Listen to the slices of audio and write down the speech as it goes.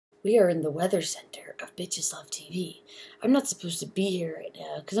We are in the weather center of Bitches Love TV. I'm not supposed to be here right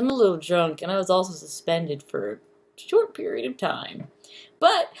now because I'm a little drunk and I was also suspended for a short period of time.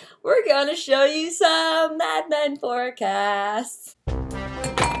 But we're gonna show you some Mad Men forecasts.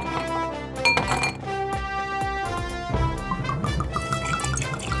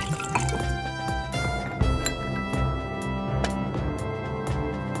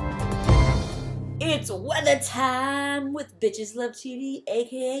 It's weather time with Bitches Love TV,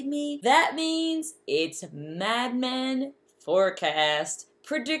 aka me. That means it's Mad Men forecast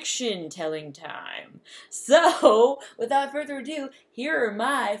prediction telling time. So, without further ado, here are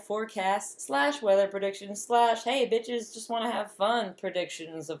my forecast / weather predictions / hey bitches just want to have fun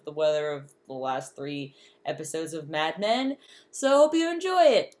predictions of the weather of the last 3 episodes of Mad Men. So, hope you enjoy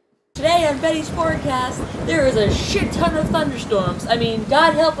it. Today on Betty's forecast, there is a shit ton of thunderstorms. I mean,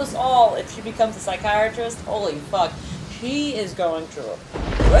 God help us all if she becomes a psychiatrist. Holy fuck. She is going to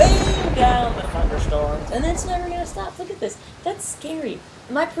rain down the thunderstorms. And it's never going to stop. Look at this. That's scary.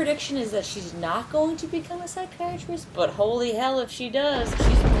 My prediction is that she's not going to become a psychiatrist, but holy hell if she does,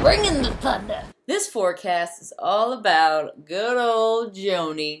 she's bringing the thunder. This forecast is all about good old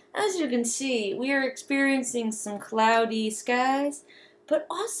Joni. As you can see, we are experiencing some cloudy skies, but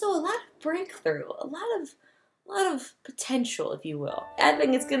also a lot of breakthrough, a lot of potential, if you will. I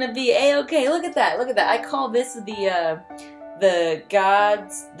think it's gonna be a-okay. Look at that, look at that. I call this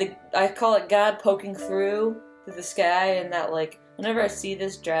I call it God poking through the sky, and that, like, whenever I see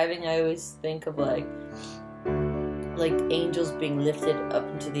this driving, I always think of like angels being lifted up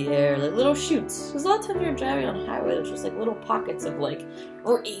into the air, like little shoots. Because a lot of times you're driving on a highway, there's just like little pockets of like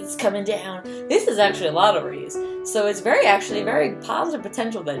rays coming down. This is actually a lot of rays. So it's actually very positive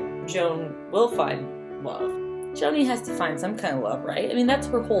potential that Joan will find love. Joni has to find some kind of love, right? I mean, that's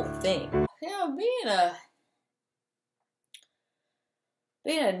her whole thing. You know,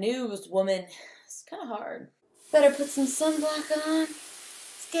 being a news woman, it's kind of hard. Better put some sunblock on.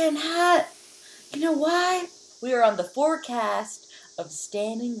 It's getting hot. You know why? We are on the forecast of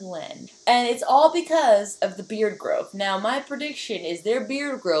Stan and Glen. And it's all because of the beard growth. Now, my prediction is their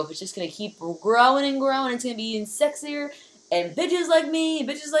beard growth is just going to keep growing and growing. It's going to be even sexier. And bitches like me and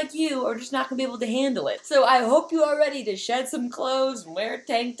bitches like you are just not going to be able to handle it. So I hope you are ready to shed some clothes and wear a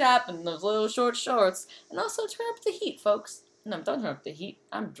tank top and those little short shorts. And also turn up the heat, folks. No, don't turn up the heat.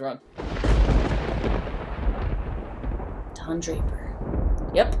 I'm drunk. Joan Draper.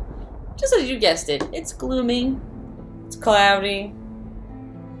 Yep. Just as you guessed it, it's gloomy, it's cloudy,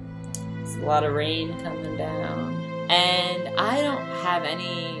 it's a lot of rain coming down, and I don't have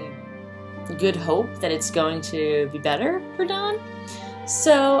any good hope that it's going to be better for Dawn.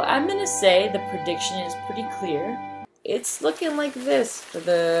 So I'm going to say the prediction is pretty clear. It's looking like this for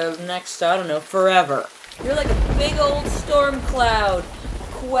the next, I don't know, forever. You're like a big old storm cloud,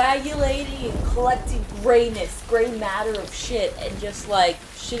 coagulating and collecting grayness, gray matter of shit, and just like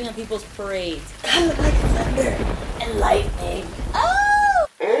shitting on people's parades. I look like thunder and lightning. Oh!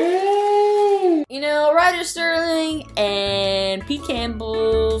 You know, Roger Sterling and Pete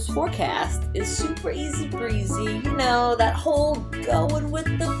Campbell's forecast is super easy breezy. You know, that whole going with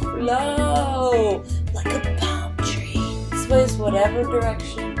the flow, like a palm tree. Sways whatever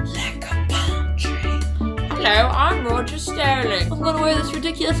direction, like a palm tree. Hello, I'm Roger Sterling. I'm gonna wear this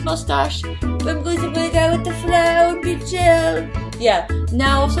ridiculous mustache, but I'm going to go with the flow, be chill. Yeah,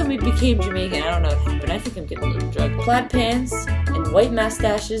 now also we became Jamaican. I don't know what happened. I think I'm getting a little drunk. Plaid pants and white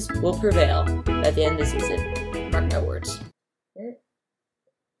mustaches will prevail at the end of the season. Mark my words. Yeah,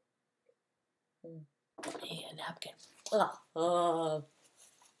 napkin.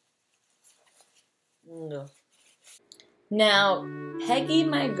 No. Now, Peggy,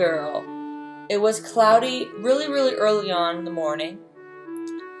 my girl, it was cloudy really, really early on in the morning.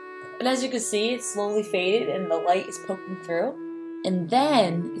 And as you can see, it slowly faded and the light is poking through. And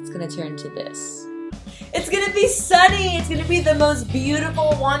then it's gonna turn to this. It's gonna be sunny! It's gonna be the most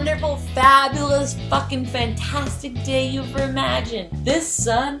beautiful, wonderful, fabulous, fucking fantastic day you ever imagined. This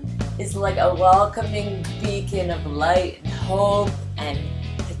sun is like a welcoming beacon of light and hope and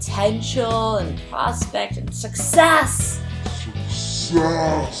potential and prospect and success!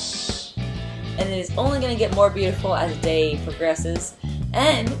 Success! And it is only gonna get more beautiful as the day progresses.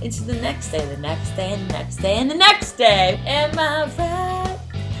 And into the next day, the next day, and the next day, and the next day. Am I right?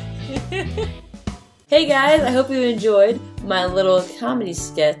 Hey guys, I hope you enjoyed my little comedy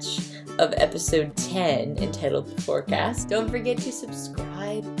sketch of episode 10 entitled The Forecast. Don't forget to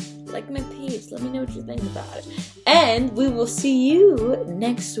subscribe, like my page, let me know what you think about it. And we will see you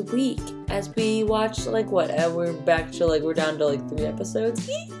next week as we watch, like, what? We're back to, like, we're down to, like, 3 episodes.